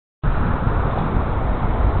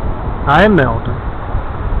I am Melton,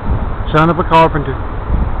 son of a carpenter,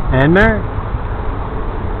 and married.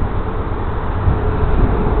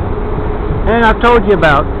 And I've told you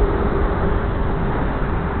about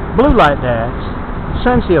blue light dads,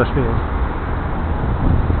 sensiospheres.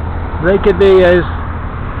 They could be as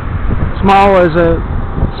small as a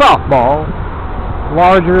softball,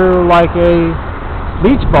 larger like a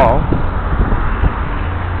beach ball,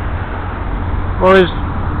 or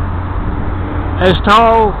as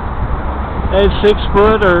tall as 6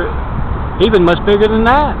 foot, or even much bigger than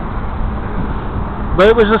that. But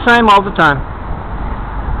it was the same all the time.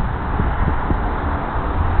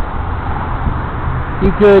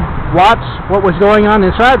 You could watch what was going on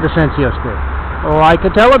inside the sensiosphere, like a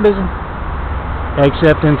television,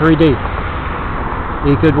 except in 3D.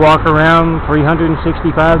 You could walk around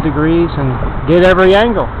 365 degrees and get every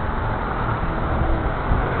angle.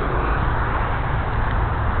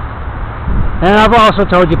 And I've also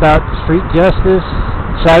told you about street justice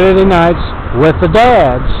Saturday nights with the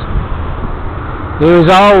dads. It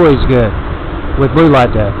was always good with blue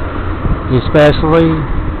light dad, especially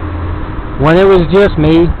when it was just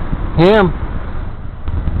me, him,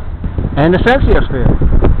 and the sensiosphere.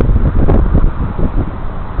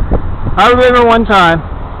 I remember one time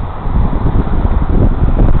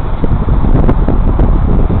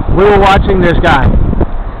we were watching this guy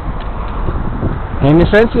in the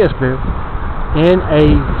sensiosphere in a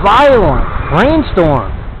violent rainstorm.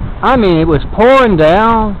 I mean, it was pouring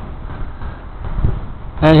down,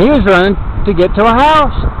 and he was running to get to a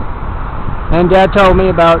house. And Dad told me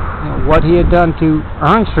about what he had done to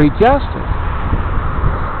earn street justice.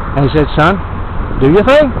 And he said, "Son, do your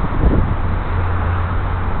thing."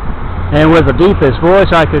 And with the deepest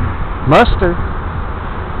voice I could muster,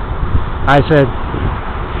 I said,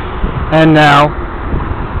 "And now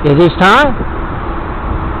it is time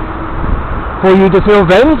for you to feel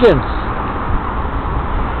vengeance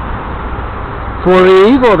for the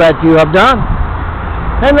evil that you have done."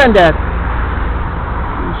 And then Dad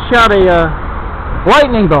shot a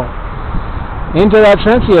lightning bolt into that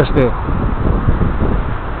sensiosphere.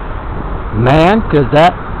 Man, could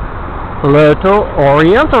that little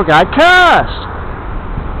Oriental guy cuss,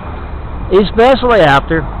 especially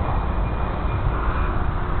after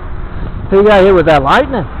he got hit with that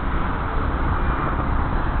lightning.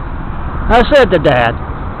 I said to Dad,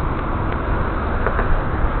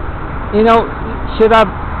 you know,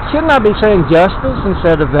 shouldn't I be saying justice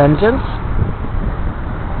instead of vengeance?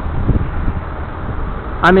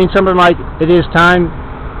 I mean something like, it is time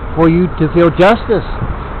for you to feel justice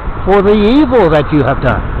for the evil that you have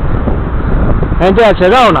done. And Dad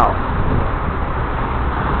said, "Oh no.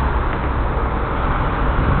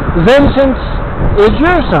 Vengeance is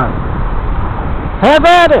your son. Have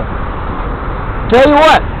at it. Tell you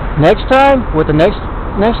what, next time, with the next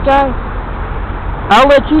guy, I'll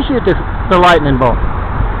let you shoot the lightning bolt.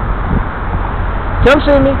 Come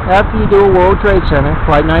see me after you do a World Trade Center,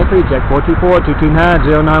 Flight 93, check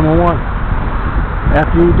 424-229-0911.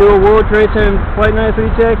 After you do a World Trade Center, Flight 93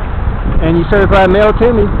 check, and you certify mail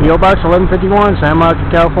to me, P.O. Box 1151, San Marcos,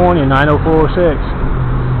 California, 90406.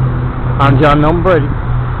 I'm John Milton Brady.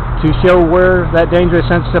 To show where that dangerous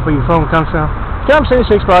censorship of your phone comes from, come see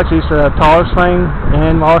 6 blocks east of the tallest thing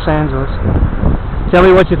in Los Angeles. Tell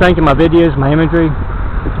me what you think of my videos, my imagery.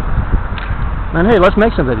 And hey, let's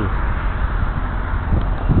make some videos.